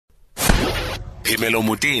Phemelo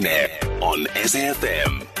Motene on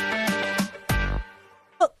SAFM.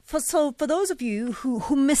 So for those of you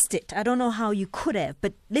who missed it, I don't know how you could have,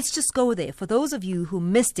 but let's just go there. For those of you who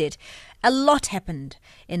missed it, a lot happened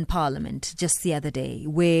in Parliament just the other day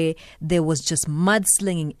where there was just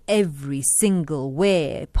mudslinging every single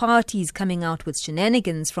where, parties coming out with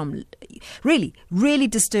shenanigans from really, really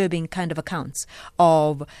disturbing kind of accounts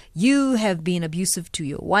of you have been abusive to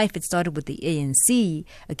your wife. It started with the ANC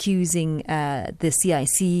accusing the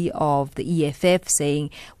CIC of the EFF saying,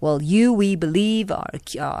 well, we believe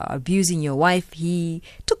are abusing your wife. He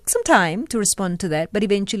took some time to respond to that, but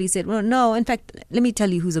eventually said, well, no, in fact, let me tell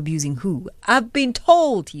you who's abusing who. I've been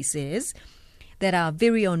told, he says, that our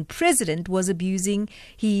very own president was abusing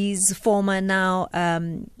his former now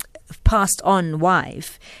passed on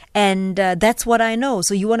wife. And that's what I know.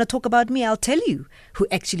 So you want to talk about me? I'll tell you who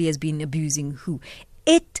actually has been abusing who.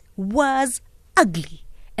 It was ugly.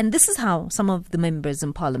 And this is how some of the members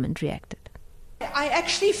in Parliament reacted. I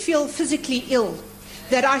actually feel physically ill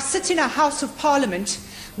that I sit in a House of Parliament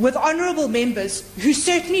with honourable members who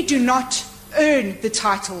certainly do not earn the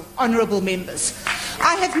title honourable members.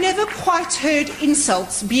 I have never quite heard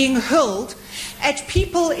insults being hurled at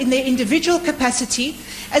people in their individual capacity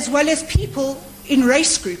as well as people in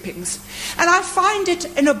race groupings. And I find it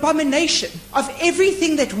an abomination of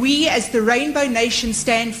everything that we as the Rainbow Nation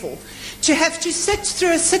stand for, to have to sit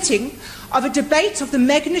through a sitting of a debate of the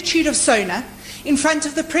magnitude of SONA in front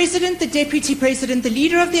of the President, the Deputy President, the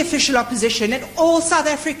Leader of the Official Opposition and all South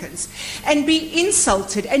Africans, and be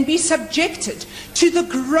insulted and be subjected to the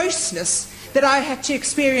grossness that I had to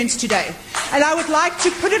experience today. And I would like to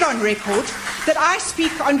put it on record that I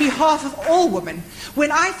speak on behalf of all women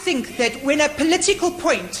when I think that when a political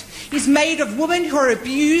point is made of women who are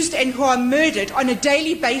abused and who are murdered on a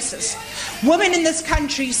daily basis, women in this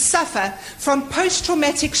country suffer from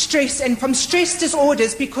post-traumatic stress and from stress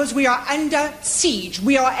disorders because we are under siege.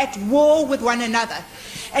 We are at war with one another.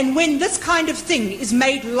 And when this kind of thing is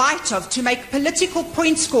made light of to make political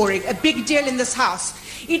point scoring a big deal in this House,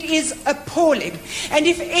 it is appalling. And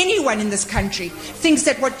if anyone in this country thinks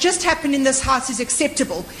that what just happened in this House is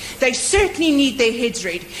acceptable, they certainly need their heads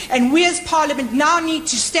read. And we as Parliament now need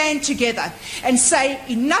to stand together and say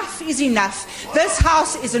enough is enough. This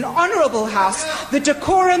House is an honourable House. The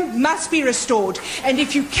decorum must be restored. And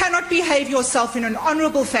if you cannot behave yourself in an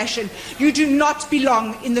honourable fashion, you do not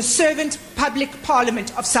belong in the servant public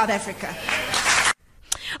Parliament of South Africa.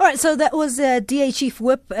 All right, so that was DA Chief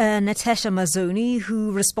Whip Natasha Mazzoni,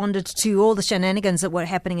 who responded to all the shenanigans that were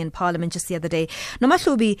happening in Parliament just the other day.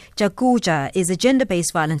 Nomahlubi Jakuja is a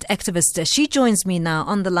gender-based violence activist. She joins me now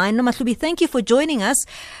on the line. Nomahlubi, thank you for joining us.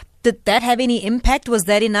 Did that have any impact? Was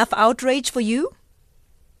that enough outrage for you?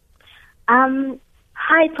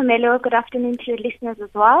 Hi, Pamela. Good afternoon to your listeners as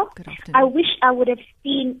well. Good afternoon. I wish I would have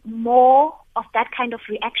seen more of that kind of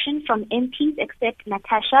reaction from MPs except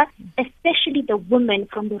Natasha, especially the women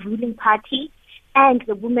from the ruling party and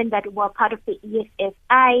the women that were part of the EFF.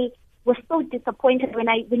 I was so disappointed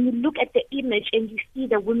when you look at the image and you see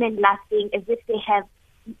the women laughing as if they have,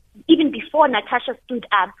 even before Natasha stood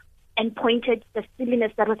up and pointed the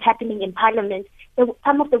silliness that was happening in Parliament.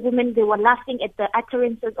 Some of the women, they were laughing at the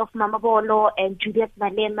utterances of Mama Bolo and Julius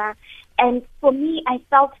Malema. And for me, I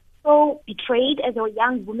felt so betrayed as a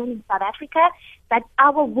young woman in South Africa that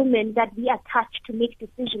our women that we are tasked to make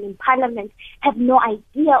decisions in Parliament have no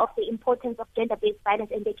idea of the importance of gender-based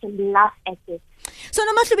violence, and they can laugh at it. So,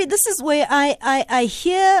 Nomahlubi, this is where I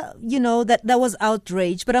hear, that was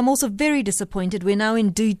outrage, but I'm also very disappointed. We're now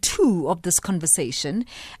in day 2 of this conversation,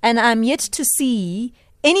 and I'm yet to see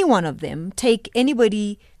any one of them take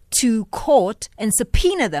anybody to court and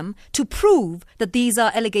subpoena them to prove that these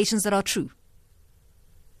are allegations that are true.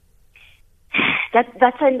 The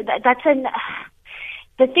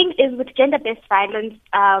thing is with gender-based violence,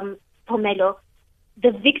 Pomelo,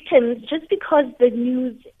 the victims, just because the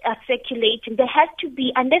news are circulating, there has to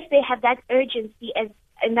be, unless they have that urgency, and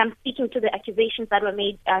I'm speaking to the accusations that were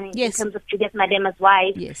made yes. in terms of Julius Malema's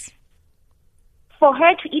wife. Yes. For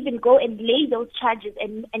her to even go and lay those charges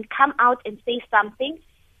and come out and say something,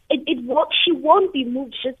 she won't be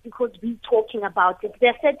moved just because we're talking about it.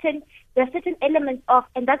 There are certain elements of,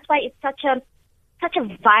 and that's why it's such a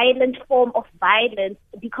violent form of violence,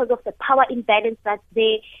 because of the power imbalance that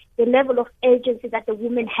the level of urgency that the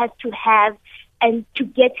woman has to have, and to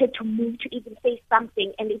get her to move to even say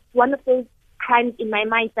something. And it's one of those crimes in my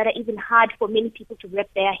mind that are even hard for many people to wrap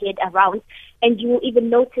their head around. And you will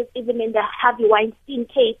even notice, even in the Harvey Weinstein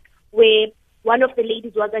case, where one of the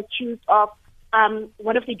ladies was accused of,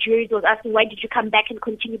 one of the juries was asking, why did you come back and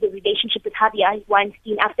continue the relationship with Harvey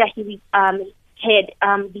Weinstein after he had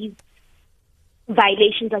these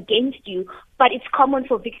violations against you, but it's common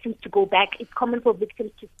for victims to go back. It's common for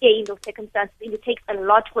victims to stay in those circumstances. It takes a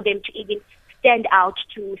lot for them to even stand out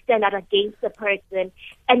against the person.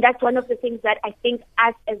 And that's one of the things that I think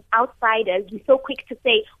us as outsiders, we're so quick to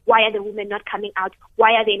say, why are the women not coming out?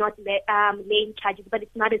 Why are they not laying charges? But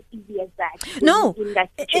it's not as easy as that. No. In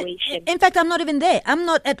that situation. In fact, I'm not even there. I'm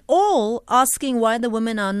not at all asking why the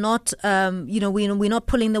women are not, we're not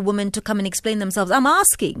pulling the women to come and explain themselves. I'm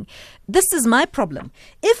asking, this is my problem.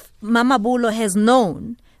 If Mama Bolo has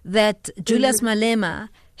known that Julius Malema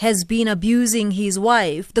has been abusing his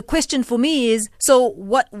wife, the question for me is, so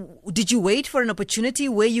what, did you wait for an opportunity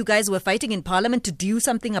where you guys were fighting in Parliament to do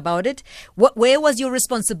something about it? Where was your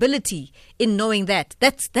responsibility in knowing that?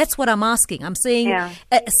 That's what I'm asking. I'm saying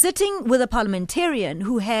sitting with a parliamentarian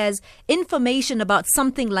who has information about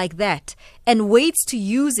something like that and waits to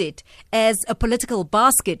use it as a political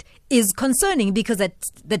basket is concerning, because that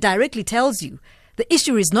directly tells you the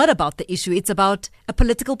issue is not about the issue, it's about a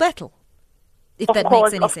political battle. If that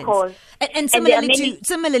makes any sense. And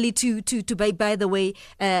similarly to by the way,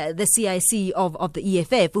 the CIC of the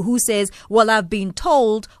EFF, who says, well, I've been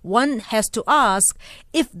told one has to ask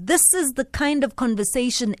if this is the kind of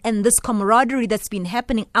conversation and this camaraderie that's been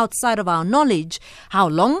happening outside of our knowledge. How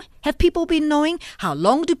long have people been knowing? How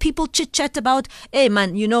long do people chit-chat about, hey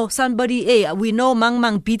man, somebody, hey, we know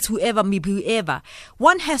Mang beats whoever.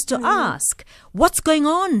 One has to ask, what's going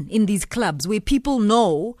on in these clubs where people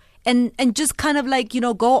know and just kind of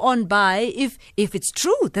go on by if it's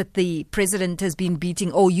true that the president has been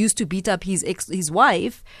beating or used to beat up his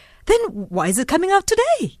wife, then why is it coming out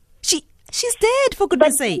today? She's dead, for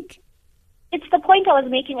goodness sake. It's the point I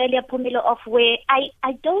was making earlier, Pumilo, of where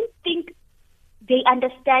I don't think they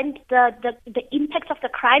understand the impact of the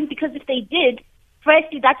crime, because if they did,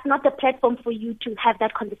 firstly, that's not the platform for you to have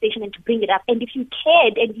that conversation and to bring it up. And if you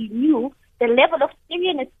cared and you knew the level of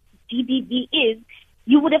seriousness GBV is,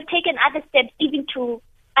 you would have taken other steps, even to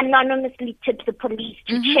anonymously tip the police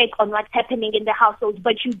to check on what's happening in the household.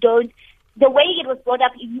 But you don't. The way it was brought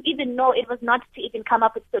up, you even know it was not to even come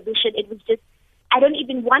up with a solution. It was just, I don't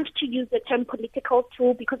even want to use the term political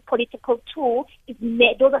tool, because political tool is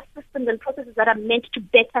those are systems and processes that are meant to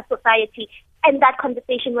better society. And that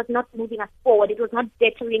conversation was not moving us forward. It was not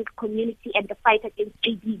bettering community and the fight against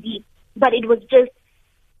GBV. But it was just,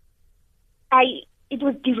 it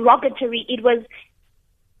was derogatory. It was,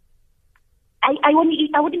 I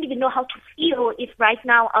wouldn't even know how to feel if right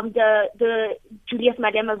now the Julius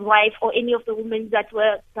Malema's wife or any of the women that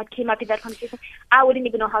came up in that conversation, I wouldn't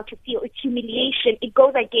even know how to feel. It's humiliation. It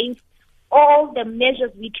goes against all the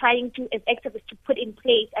measures we're trying to, as activists, to put in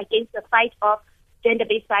place against the fight of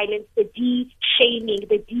gender-based violence, the de-shaming,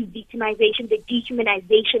 the de-victimization, the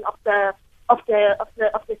dehumanization of the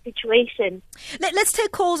situation. Let's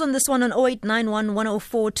take calls on this one on 0891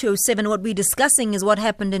 104 207. What we're discussing is what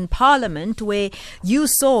happened in Parliament, where you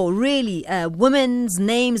saw really women's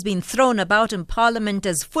names being thrown about in Parliament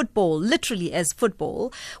as football, literally as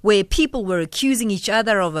football, where people were accusing each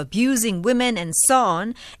other of abusing women and so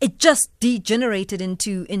on. It just degenerated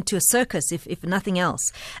into a circus, if nothing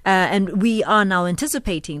else. And we are now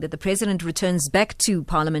anticipating that the President returns back to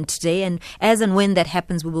Parliament today, and as and when that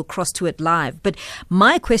happens, we will cross to it live. But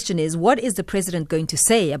my question is, what is the President going to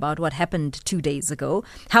say about what happened 2 days ago?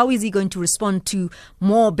 How is he going to respond to,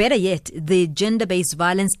 better yet, the gender-based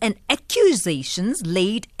violence and accusations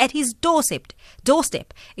laid at his doorstep?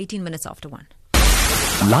 18 minutes after 1.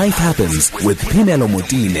 Life happens with Pinelo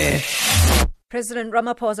Motine. President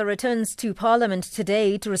Ramaphosa returns to Parliament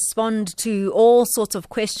today to respond to all sorts of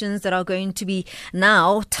questions that are going to be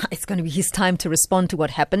now. It's going to be his time to respond to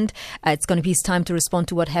what happened. It's going to be his time to respond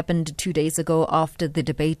to what happened 2 days ago after the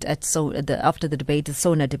debate the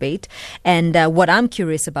SONA debate. And what I'm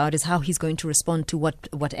curious about is how he's going to respond to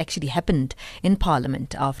what actually happened in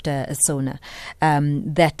Parliament after SONA.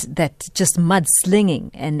 That just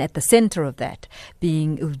mudslinging, and at the centre of that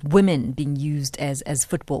being women being used as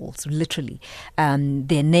footballs, literally.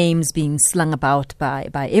 Their names being slung about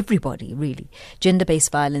by everybody, really.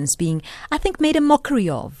 Gender-based violence being, I think, made a mockery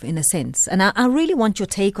of, in a sense. And I really want your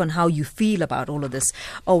take on how you feel about all of this.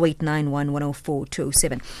 0891 104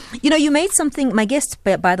 207. You made something, my guest,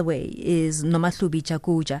 by the way, is Nomahlubi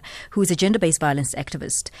Jakuja, who is a gender-based violence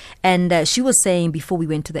activist. And she was saying before we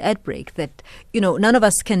went to the ad break that, none of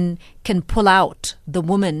us can pull out the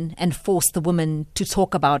woman and force the woman to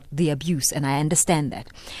talk about the abuse. And I understand that.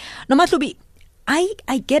 Nomahlubi,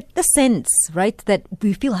 I get the sense, right, that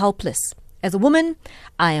we feel helpless. As a woman,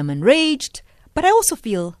 I am enraged, but I also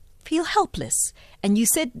feel helpless. And you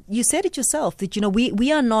said it yourself that,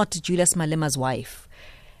 we are not Julius Malema's wife.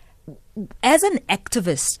 As an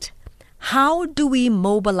activist, How do we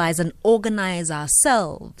mobilize and organize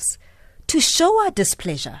ourselves to show our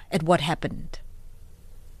displeasure at what happened?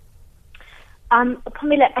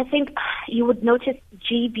 Pamela, I think you would notice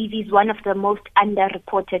GBV is one of the most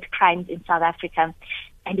underreported crimes in South Africa.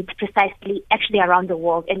 And it's precisely, actually around the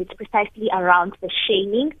world, and it's precisely around the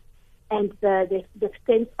shaming and the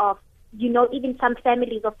sense of, even some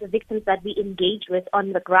families of the victims that we engage with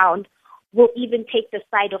on the ground will even take the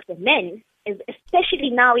side of the men,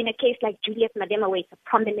 especially now in a case like Julius Madema, where it's a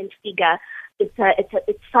prominent figure,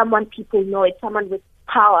 it's someone people know, it's someone with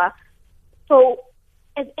power. So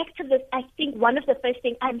as activists, I think one of the first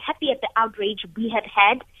things, I'm happy at the outrage we had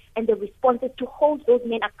and the responses to hold those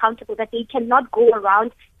men accountable, that they cannot go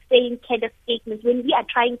around saying careless statements when we are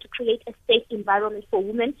trying to create a safe environment for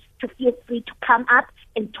women to feel free to come up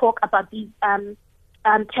and talk about these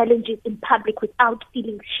challenges in public without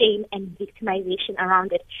feeling shame and victimization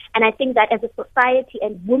around it. And I think that as a society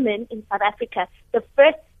and women in South Africa, the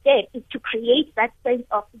first step is to create that sense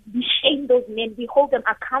of we shame those men, we hold them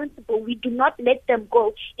accountable, we do not let them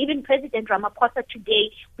go. Even President Ramaphosa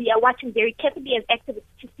today, we are watching very carefully as activists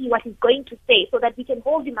to see what he's going to say so that we can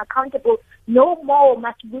hold him accountable. No more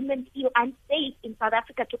must women feel unsafe in South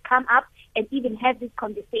Africa to come up and even have this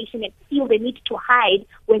conversation and feel the need to hide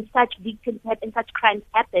when such victims and such crimes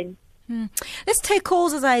happen. Let's take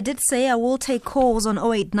calls. As I did say, I will take calls on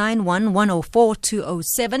 0891 104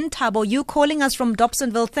 207. Thabo, you calling us from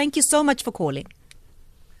Dobsonville. Thank you so much for calling.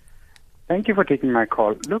 Thank you for taking my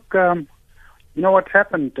call. Look, what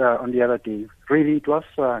happened on the other day, really, it was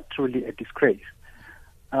truly a disgrace.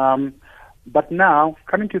 But now,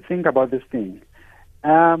 coming to think about this thing,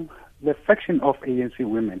 the faction of ANC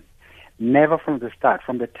women, never from the start,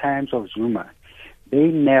 from the times of Zuma, they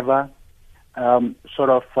never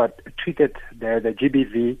treated the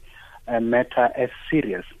GBV matter as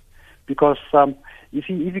serious, because if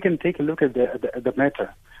you can take a look at the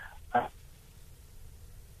matter.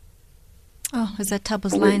 Is that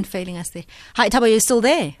Tabo's line failing us there? Hi, Tabo, are you still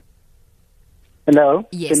there? Hello.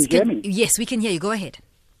 Yes. Can you hear me? Yes, we can hear you. Go ahead.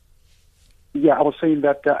 Yeah, I was saying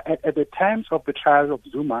that at the times of the trial of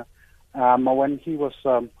Zuma, when he was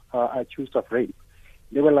accused of rape,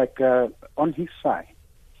 they were on his side.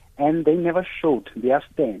 And they never showed their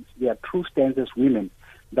stance, their true stance as women,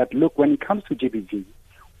 that look, when it comes to GBV,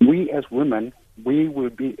 we as women, we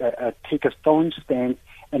will be take a strong stance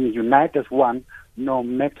and unite as one, no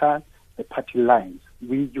matter the party lines.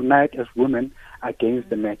 We unite as women against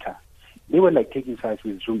the matter. They were taking sides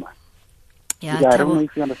with Zuma. Yeah, I don't know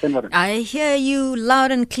if you understand what I hear you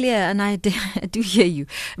loud and clear, and I do hear you.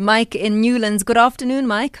 Mike in Newlands. Good afternoon,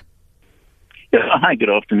 Mike. Yeah, hi, good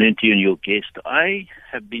afternoon to you and your guest. I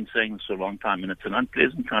have been saying this for a long time, and it's an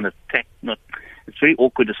unpleasant kind of tact. It's very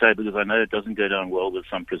awkward to say because I know it doesn't go down well with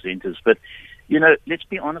some presenters. But, let's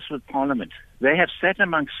be honest with Parliament. They have sat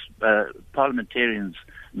amongst parliamentarians,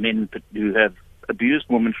 men who have abused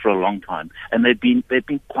women for a long time, and they've been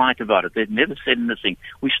quiet about it. They've never said anything.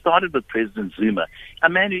 We started with President Zuma, a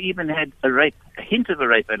man who even had a hint of a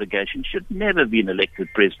rape allegation, should never have been elected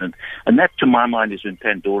president. And that, to my mind, is when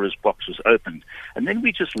Pandora's box was opened. And then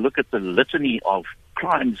we just look at the litany of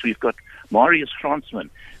crimes. We've got Marius Fransman.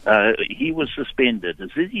 He was suspended.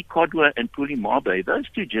 Zizi Kodwa and Puli Mabe, those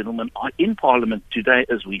two gentlemen are in Parliament today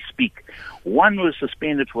as we speak. One was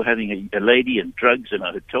suspended for having a lady and drugs in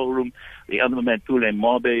a hotel room. The other man, Puli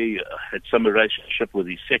Mabe, had some relationship with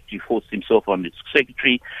his secretary, forced himself on his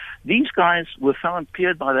secretary. These guys were found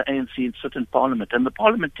cleared by the ANC and sit in Parliament, and the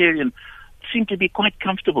parliamentarian seemed to be quite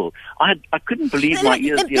comfortable. I couldn't believe my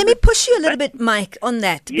ears. Let me push you a little bit, Mike, on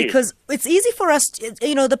that, because it's easy for us,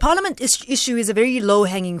 the Parliament issue is a very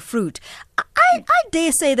low-hanging fruit. I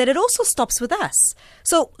dare say that it also stops with us.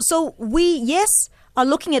 So we, yes, are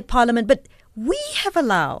looking at Parliament, but we have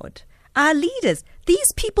allowed our leaders,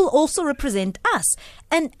 these people also represent us,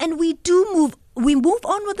 and we move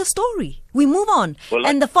on with the story. We move on. Well,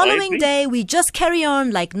 and the following day, we just carry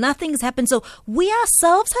on like nothing's happened. So we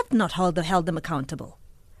ourselves have not held them accountable.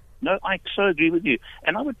 No, I so agree with you.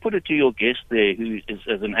 And I would put it to your guest there, who is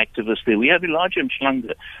as an activist there. We have Elijah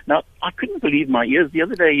Mshlanga. Now, I couldn't believe my ears. The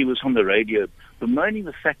other day he was on the radio bemoaning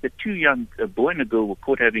the fact that two young, a boy and a girl, were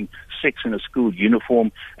caught having sex in a school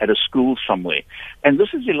uniform at a school somewhere. And this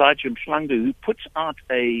is Elijah Mshlanga, who puts out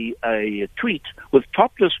a tweet with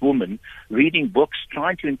topless women reading books,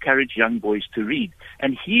 trying to encourage young boys to read.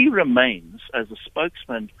 And he remains as a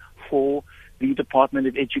spokesman for the Department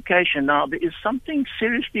of Education. Now, there is something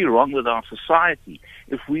seriously wrong with our society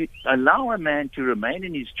if we allow a man to remain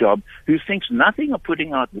in his job who thinks nothing of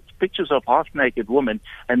putting out pictures of half-naked women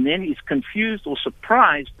and then is confused or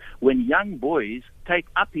surprised when young boys take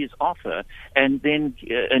up his offer and then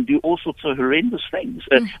and do all sorts of horrendous things.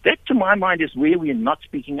 That, to my mind, is where we're not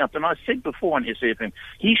speaking up. And I said before on SFM,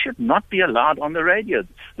 he should not be allowed on the radio.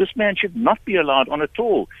 This man should not be allowed on at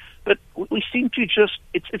all. But we seem to just,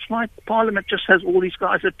 it's like Parliament just has all these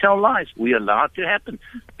guys that tell lies. We allow it to happen.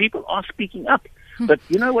 People are speaking up. But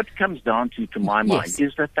you know what it comes down to my mind,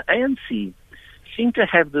 is that the ANC seem to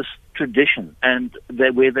have this tradition and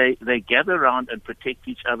where they gather around and protect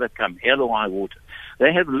each other come hell or high water.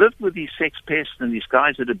 They have lived with these sex pests and these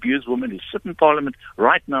guys that abuse women who sit in Parliament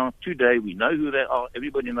right now, today. We know who they are.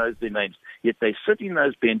 Everybody knows their names. Yet they sit in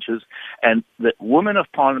those benches and the women of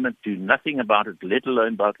Parliament do nothing about it, let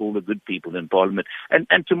alone about all the good people in Parliament.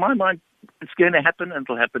 And to my mind, it's going to happen and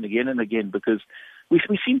it'll happen again and again because we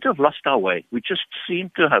seem to have lost our way. We just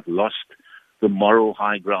seem to have lost the moral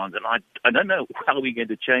high ground. And I don't know how we're going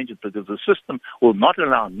to change it because the system will not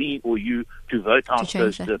allow me or you to vote out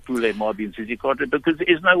those Pule, Mabi and Sisi Quadri because there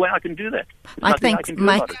is no way I can do that. Mike, thanks.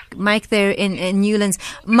 Mike there in Newlands.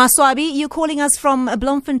 Maswabi, you're calling us from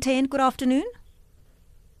Bloemfontein. Good afternoon.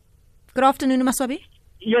 Good afternoon, Maswabi.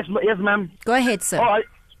 Yes, ma'am. Go ahead, sir.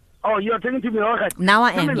 Oh, you're talking to me, all right. Now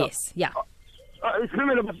I am, yes. Yeah. It's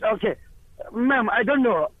criminal, okay. Ma'am, I don't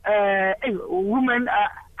know. Woman,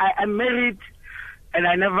 I'm married and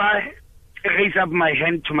I never raised up my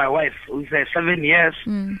hand to my wife who's 7 years,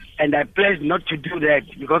 and I pledged not to do that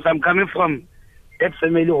because I'm coming from that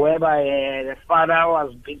family whereby the father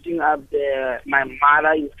was beating up my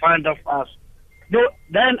mother in front of us.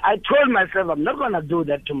 Then I told myself I'm not going to do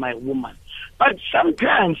that to my woman. But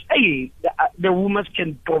sometimes, the woman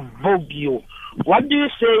can provoke you. What do you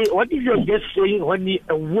say? What is your guest saying when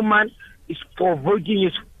a woman is provoking you,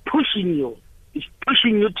 is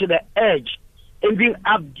pushing you to the edge, ending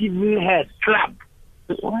up giving her clap?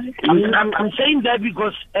 I'm saying that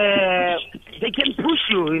because they can push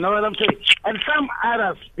you know what I'm saying? And some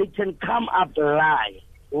others, they can come up lie.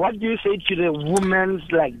 What do you say to the women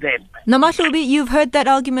like that? Nomahlubi, you've heard that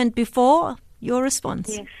argument before. Your response?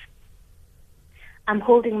 Yes. I'm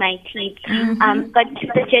holding my teeth. But to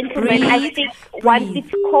the gentleman, I think once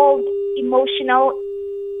it's called emotional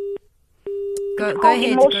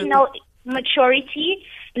maturity,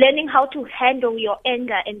 learning how to handle your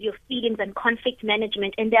anger and your feelings and conflict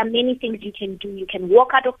management. And there are many things you can do. You can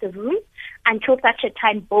walk out of the room until such a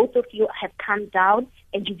time both of you have calmed down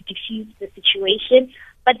and you've diffused the situation.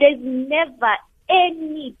 But there's never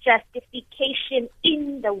any justification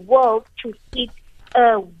in the world to hit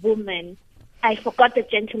a woman. I forgot the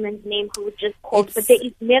gentleman's name who just called, but there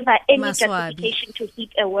is never any justification to hit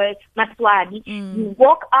a word, Maswabi. You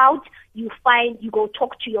walk out, you go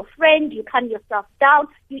talk to your friend, you calm yourself down,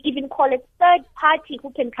 you even call a third party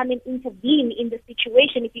who can come and intervene in the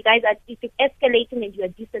situation if it's escalating and you are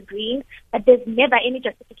disagreeing, but there's never any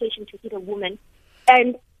justification to hit a woman.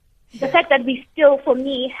 And the fact that we still, for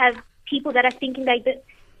me, have people that are thinking like this,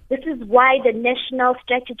 this is why the national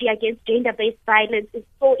strategy against gender-based violence is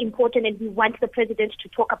so important, and we want the president to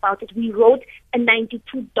talk about it. We wrote a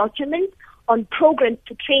 92 document on programs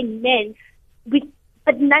to train men, but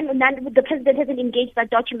the president hasn't engaged that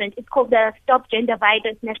document. It's called the Stop Gender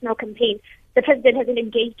Violence National Campaign. The president hasn't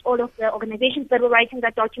engaged all of the organizations that were writing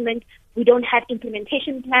that document. We don't have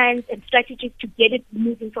implementation plans and strategies to get it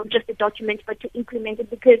moving from just a document, but to implement it,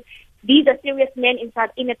 because these are serious men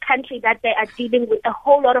in a country that they are dealing with a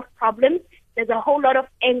whole lot of problems. There's a whole lot of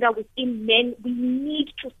anger within men. We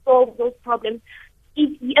need to solve those problems.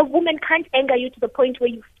 If a woman can't anger you to the point where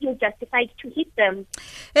you feel justified to hit them.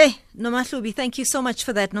 Hey, Nomahlubi, thank you so much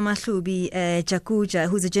for that. Nomahlubi Jakuja,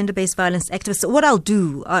 who's a gender-based violence activist. What I'll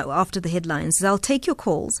do after the headlines is I'll take your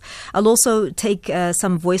calls. I'll also take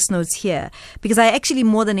some voice notes here, because I actually,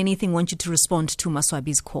 more than anything, want you to respond to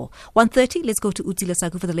Maswabi's call. 1:30, let's go to Uzile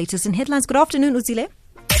Saku for the latest in headlines. Good afternoon, Uzile.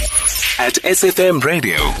 At SFM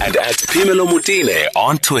Radio and at Pimelo Mutile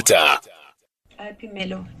on Twitter.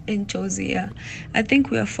 Pimelo and Josie, I think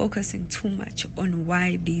we are focusing too much on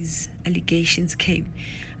why these allegations came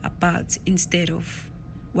about instead of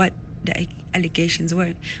what the allegations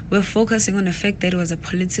were. We're focusing on the fact that it was a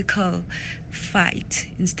political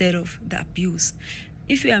fight instead of the abuse.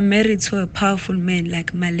 If you are married to a powerful man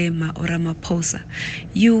like Malema or Ramaphosa,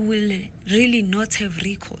 you will really not have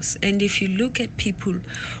recourse. And if you look at people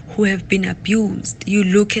who have been abused, you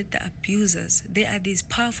look at the abusers, they are these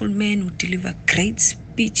powerful men who deliver great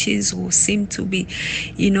speeches, who seem to be,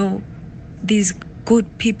 these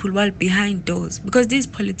good people while behind doors, because these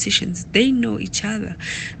politicians, they know each other.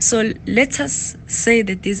 So let us say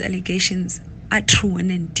that these allegations are true and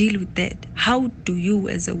then deal with that. How do you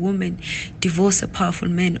as a woman divorce a powerful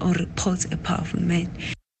man or report a powerful man?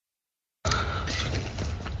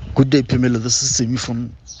 Good day, Pamela. This is Semi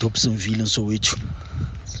from Dobsonville in Soweto.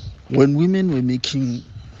 When women were making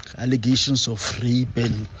allegations of rape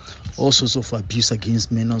and all sorts of abuse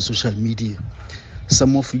against men on social media,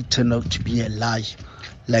 some of it turned out to be a lie,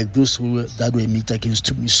 like those that were made against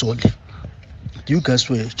Tumisole. You guys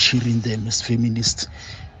were cheering them as feminists.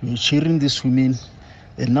 You were cheering these women,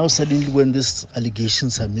 and now suddenly when these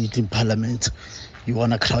allegations are made in Parliament, you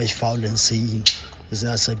want to cry foul and saying they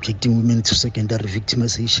are subjecting women to secondary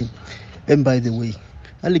victimization. And by the way,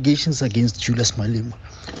 allegations against Julius Malema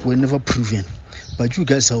were never proven, but you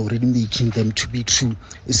guys are already making them to be true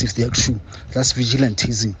as if they are true. That's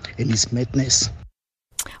vigilantism and it's madness.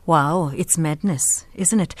 Wow, it's madness,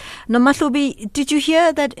 isn't it? Nomahlubi, did you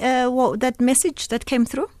hear that that message that came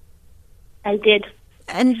through? I did.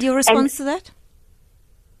 And your response to that?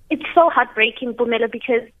 It's so heartbreaking, Bumela,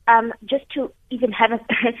 because just to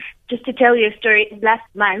just to tell you a story, last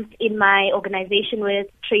month in my organization with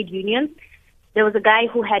trade unions, there was a guy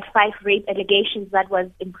who had 5 rape allegations that was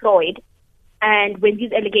employed. And when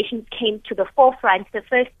these allegations came to the forefront, the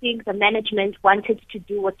first thing the management wanted to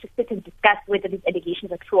do was to sit and discuss whether these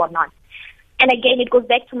allegations are true or not. And again, it goes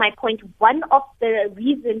back to my point. One of the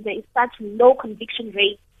reasons there is such low conviction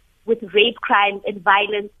rate with rape crimes and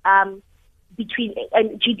violence between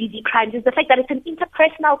GDD crimes is the fact that it's an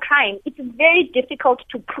interpersonal crime. It's very difficult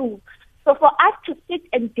to prove. So for us to sit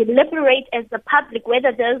and deliberate as the public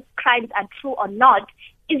whether those crimes are true or not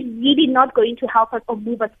is really not going to help us or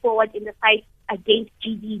move us forward in the fight against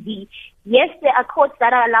GBV. Yes, there are courts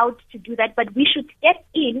that are allowed to do that, but we should step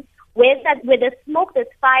in where there's smoke, there's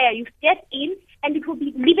fire. You step in, and it will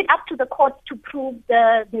leave it up to the courts to prove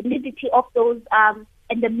the validity of those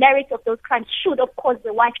and the merits of those crimes. Should, of course,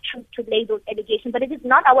 the wife choose to lay those allegations, but it is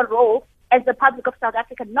not our role as the public of South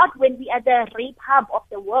Africa, not when we are the rape hub of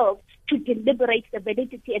the world, to deliberate the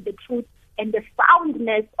validity and the truth and the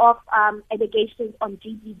soundness of allegations on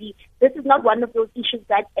GBV. This is not one of those issues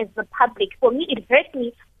that, as the public, for me, it hurts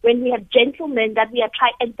me when we have gentlemen that we are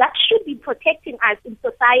trying, and that should be protecting us in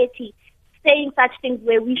society, saying such things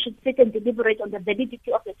where we should sit and deliberate on the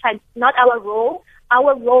validity of the crimes. Not our role.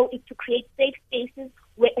 Our role is to create safe spaces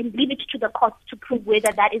and leave it to the courts to prove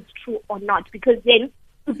whether that is true or not, because then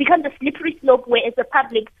it becomes a slippery slope where, as the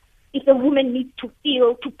public, if a woman needs to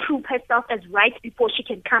prove herself as right before she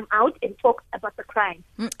can come out and talk about the crime.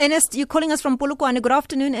 Ernest, you're calling us from Polokwane. Good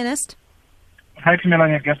afternoon, Ernest. Hi, Camilla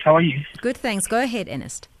and your guest. How are you? Good, thanks. Go ahead,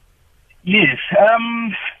 Ernest. Yes.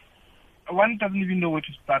 One doesn't even know where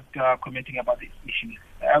to start commenting about this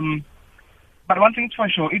issue. But one thing's for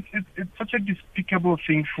sure, it's such a despicable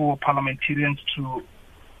thing for parliamentarians to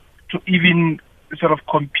even sort of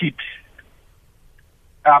compete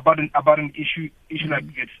about an issue like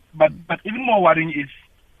this. But even more worrying is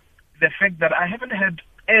the fact that I haven't heard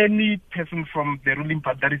any person from the ruling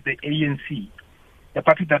party, that is the ANC, the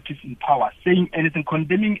party that is in power, saying anything,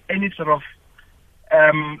 condemning any sort of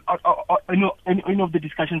any of the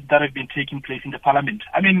discussions that have been taking place in the parliament.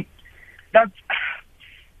 I mean, that's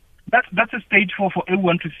a stage for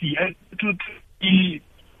everyone to see, to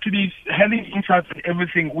be having insights and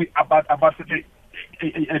everything about such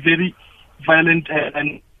a very violent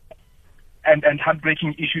and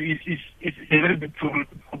heartbreaking issue is a very big problem.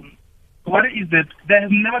 What is that there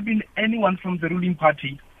has never been anyone from the ruling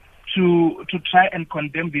party to try and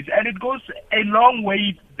condemn this, and it goes a long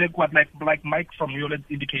way backward, like Mike from Yola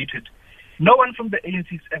indicated. No one from the ANC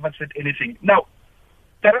has ever said anything. Now,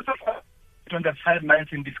 there is on the sidelines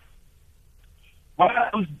in this. What are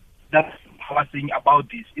those that are saying about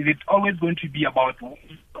this? Is it always going to be about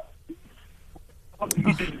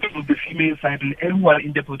the female side and everyone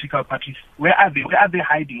in the political parties? Where are they? Where are they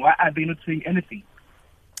hiding? Why are they not saying anything?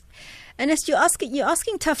 Ernest, you're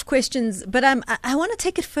asking tough questions, but I want to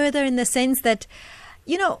take it further in the sense that,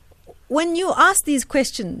 when you ask these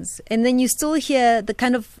questions and then you still hear the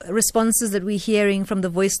kind of responses that we're hearing from the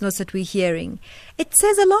voice notes that we're hearing, it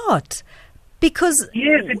says a lot. Because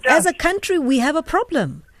as a country, we have a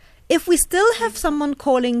problem. If we still have someone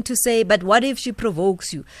calling to say, but what if she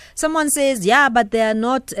provokes you? Someone says, yeah, but they are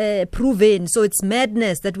not proven, so it's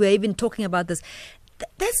madness that we're even talking about this.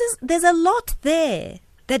 There's a lot there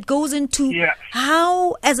that goes into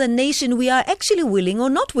how, as a nation, we are actually willing or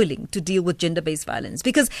not willing to deal with gender-based violence.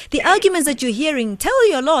 Because the arguments that you're hearing tell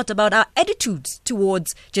you a lot about our attitudes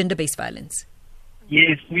towards gender-based violence.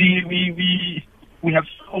 Yes, we we have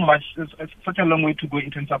so much, such a long way to go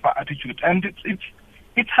in terms of our attitude, and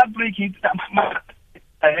it's heartbreaking.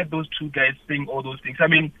 I had those two guys saying all those things. I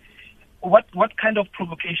mean, what kind of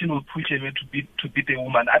provocation will push a man to beat a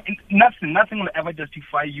woman? I mean, nothing will ever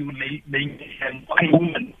justify you laying a hand on a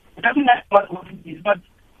woman. It doesn't matter what it is, but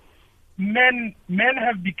men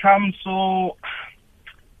have become so,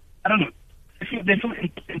 I don't know, they feel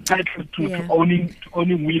entitled to owning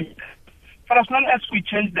women. But as long as we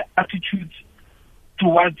change the attitude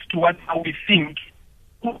towards how we think,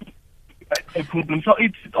 a problem. So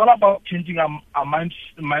it's all about changing our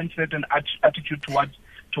mindset and attitude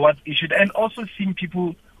towards issues, and also seeing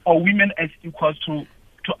people or women as equals to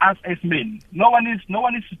us as men. No one is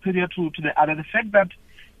superior to the other. The fact that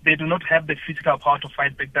they do not have the physical power to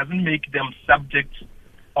fight back doesn't make them subjects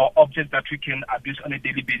or objects that we can abuse on a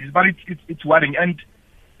daily basis. But it's worrying. And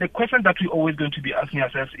the question that we're always going to be asking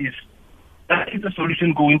ourselves is, where is the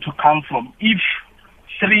solution going to come from? If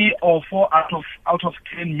 3 or 4 out of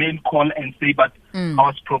 10 men call and say, but I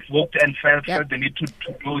was provoked and felt the need to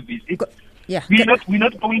do this. We're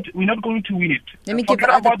not going to win it. Let me give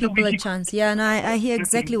other people a chance. Yeah, and I hear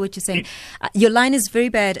exactly what you're saying. Your line is very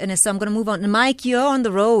bad, Ernest, so I'm going to move on. Mike, you're on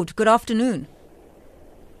the road. Good afternoon.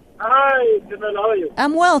 Hi, Timelo, how are you?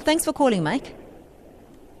 I'm well. Thanks for calling, Mike.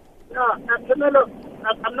 Yeah, Timelo,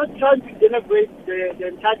 I'm not trying to denigrate the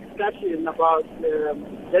entire discussion about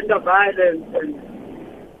gender violence,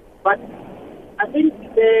 but I think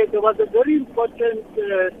there was a very important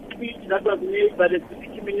speech that was made by the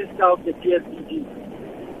Deputy Minister of the PSDG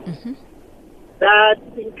that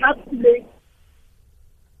encapsulates.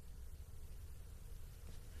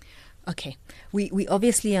 Okay, we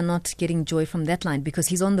obviously are not getting joy from that line because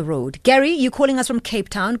he's on the road. Gary, you're calling us from Cape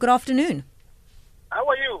Town. Good afternoon. How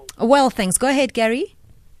are you? Well, thanks. Go ahead, Gary.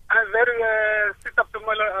 I'm very Sister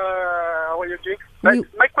Pumala. How are you doing?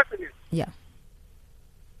 My question is. Yeah.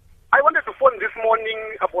 I wanted to phone this morning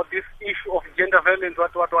about this issue of gender violence,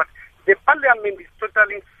 what. The parliament is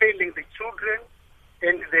totally failing the children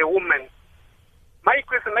and the women. My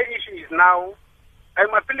issue is now,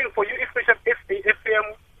 I'm appealing for you, especially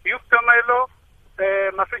SAFM, you, Pamelo,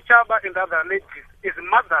 Masuchaba, and other ladies, as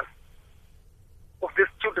mothers of these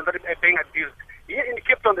children that are being abused. Here in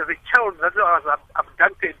Cape Town, there's a child that was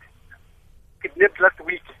abducted, kidnapped last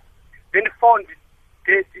week, then found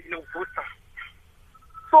dead in Ubusa.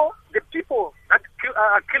 So the people that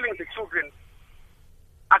are killing the children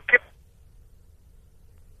are kept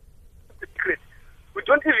secret. We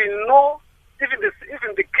don't even know even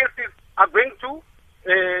the cases are going to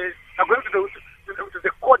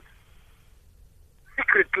the court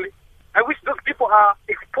secretly. I wish those people are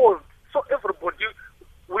exposed so everybody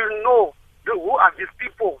will know who are these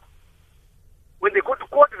people. When they go to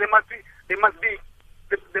court, they must be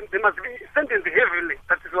sentenced heavily.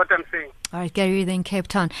 That is what I'm saying. All right, Gary, then Cape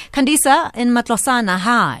Town. Kandisa in Matlosana,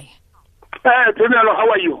 hi. Timelo, how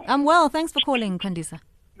are you? I'm well. Thanks for calling, Kandisa.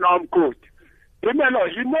 No, I'm good. Timelo,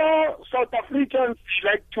 South Africans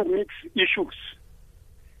like to mix issues.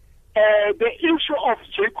 The issue of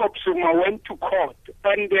Jacob Zuma went to court,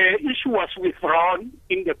 and the issue was withdrawn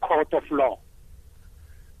in the court of law.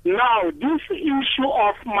 Now, this issue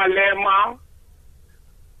of Malema,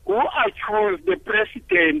 who accused the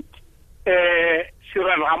president,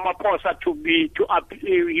 Cyril Ramaphosa,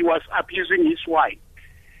 he was abusing his wife.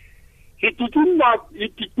 He did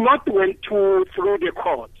not went through the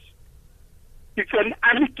courts. It's an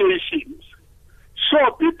allegation. So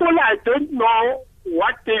people, I don't know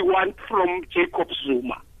what they want from Jacob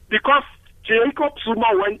Zuma, because Jacob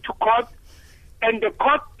Zuma went to court, and the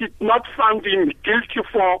court did not find him guilty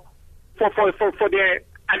for the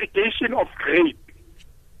allegation of rape.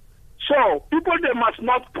 So people, they must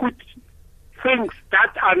not put things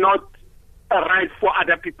that are not right for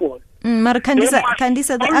other people.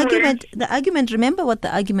 Kandisa, the argument. Remember what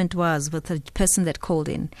the argument was with the person that called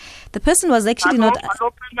in. The person was actually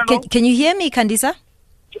Can you hear me, Kandisa?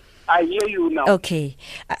 I hear you now. Okay.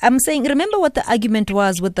 I'm saying, remember what the argument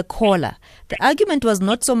was with the caller. The argument was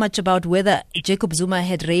not so much about whether Jacob Zuma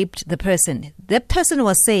had raped the person. The person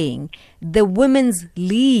was saying the Women's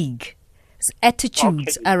League's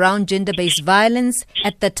attitudes around gender-based violence.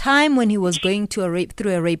 At the time when he was going through a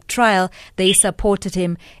rape trial, they supported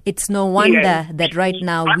him. It's no wonder that right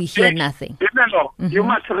now we hear nothing. You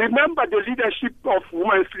must remember the leadership of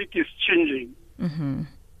Women's League is changing.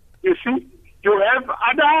 You see? You have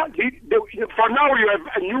for now you have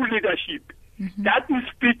a new leadership that is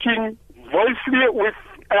speaking voicefully with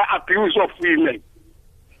abuse of women.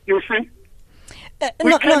 You see?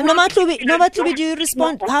 Nomahlubi, do you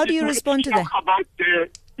respond? How do you respond to that? About the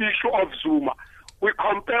issue of Zuma, we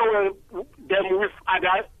compare them with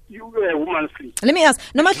other. You a women's league. Let me ask,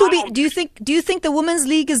 Nomahlubi, do you think the Women's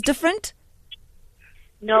League is different?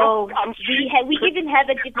 No, we even have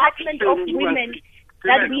a department of women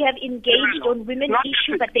that we have engaged on women's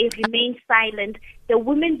issues, but they remain silent. The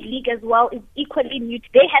Women's League as well is equally mute.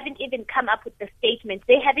 They haven't even come up with the statement.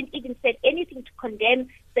 They haven't even said anything to condemn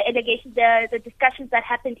the allegations, the discussions that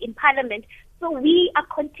happened in Parliament. So we are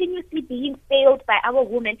continuously being failed by our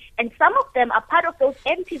women, and some of them are part of those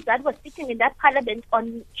MPs that were sitting in that Parliament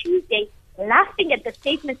on Tuesday, laughing at the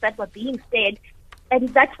statements that were being said. And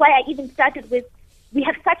that's why I even started with, we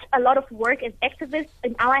have such a lot of work as activists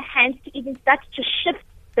in our hands to even start to shift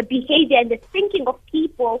the behavior and the thinking of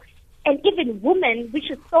people and even women, which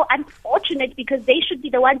is so unfortunate because they should be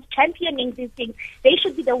the ones championing these things. They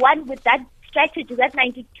should be the one with that strategy, that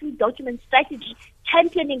 92 document strategy,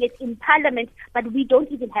 championing it in Parliament, but we don't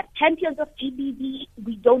even have champions of GBV.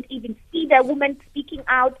 We don't even see the women speaking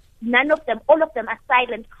out. None of them, all of them are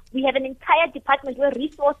silent. We have an entire department where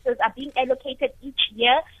resources are being allocated each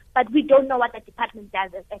year, but we don't know what the department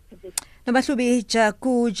does as activists. Nomahlubi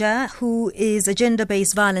Jakuja, who is a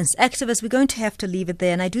gender-based violence activist, we're going to have to leave it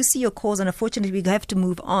there. And I do see your calls, and unfortunately we have to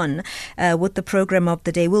move on with the program of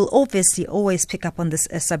the day. We'll obviously always pick up on this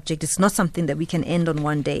subject. It's not something that we can end on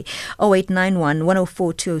one day. 0891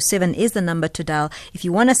 104 207 is the number to dial. If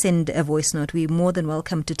you want to send a voice note, we're more than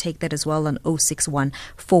welcome to take that as well on 061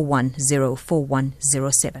 410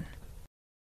 4107.